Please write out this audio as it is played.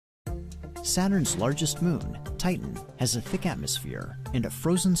Saturn's largest moon, Titan, has a thick atmosphere and a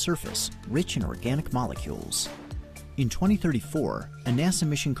frozen surface rich in organic molecules. In 2034, a NASA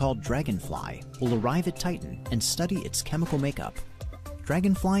mission called Dragonfly will arrive at Titan and study its chemical makeup.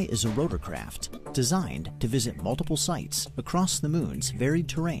 Dragonfly is a rotorcraft designed to visit multiple sites across the moon's varied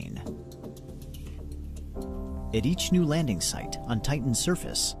terrain. At each new landing site on Titan's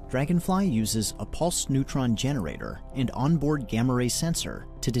surface, Dragonfly uses a pulsed neutron generator and onboard gamma-ray sensor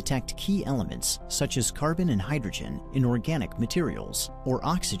to detect key elements such as carbon and hydrogen in organic materials or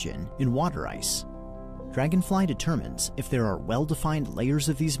oxygen in water ice. Dragonfly determines if there are well-defined layers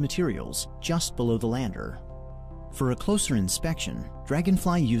of these materials just below the lander. For a closer inspection,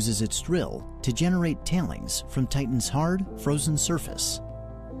 Dragonfly uses its drill to generate tailings from Titan's hard, frozen surface.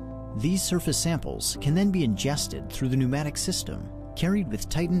 These surface samples can then be ingested through the pneumatic system, carried with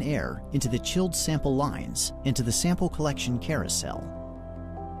Titan air into the chilled sample lines and to the sample collection carousel.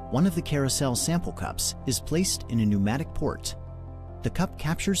 One of the carousel sample cups is placed in a pneumatic port. The cup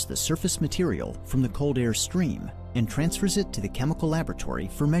captures the surface material from the cold air stream and transfers it to the chemical laboratory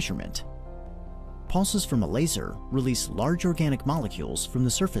for measurement. Pulses from a laser release large organic molecules from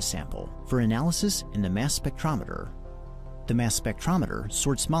the surface sample for analysis in the mass spectrometer. The mass spectrometer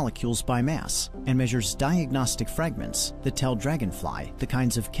sorts molecules by mass and measures diagnostic fragments that tell Dragonfly the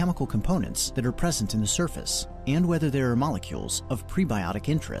kinds of chemical components that are present in the surface and whether there are molecules of prebiotic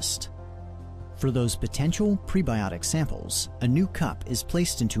interest. For those potential prebiotic samples, a new cup is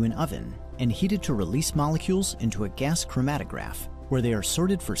placed into an oven and heated to release molecules into a gas chromatograph, where they are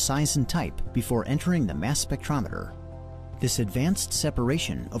sorted for size and type before entering the mass spectrometer. This advanced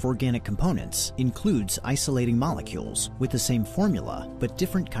separation of organic components includes isolating molecules with the same formula but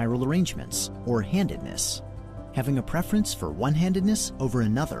different chiral arrangements, or handedness. Having a preference for one-handedness over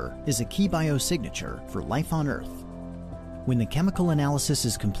another is a key biosignature for life on Earth. When the chemical analysis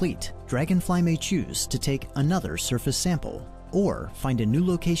is complete, Dragonfly may choose to take another surface sample or find a new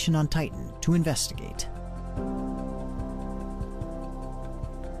location on Titan to investigate.